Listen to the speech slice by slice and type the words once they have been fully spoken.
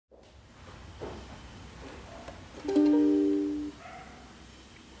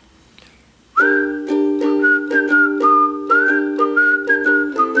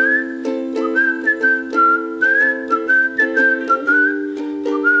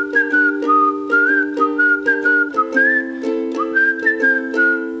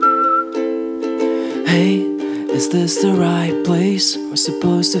this the right place? We're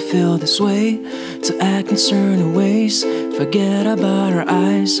supposed to feel this way, to act in certain ways. Forget about our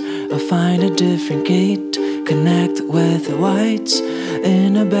eyes, or find a different gate. Connect with the lights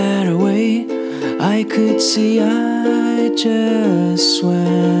in a better way. I could see I just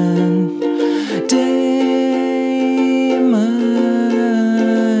went. Day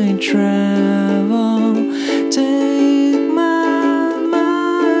might travel, take my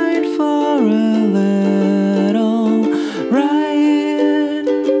mind for a little ride.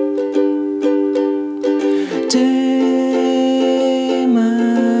 Day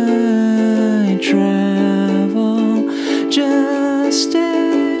might travel, just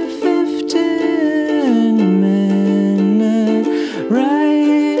a 15-minute ride.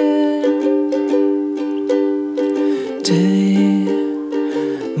 Day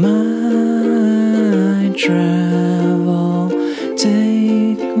might travel,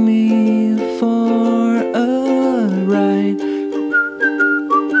 take me for a ride.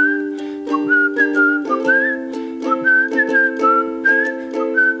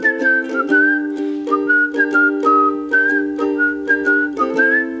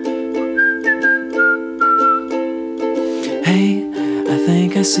 Hey, I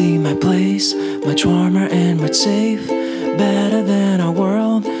think I see my place, much warmer and much safe, better than our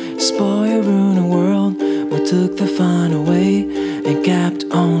world. Spoil, ruin a world. We took the fun away and kept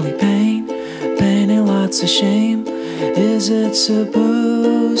only pain, pain and lots of shame. Is it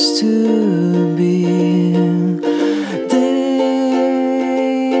supposed to be?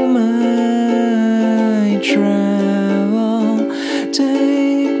 They might travel,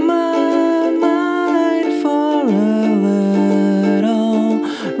 take my mind for a little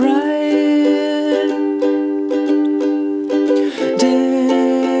ride.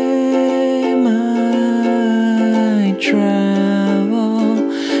 They might travel,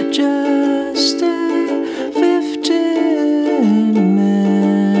 just a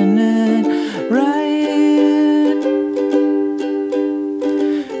 15-minute ride.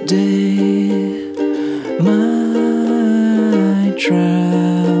 Day might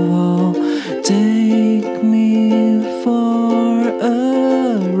travel.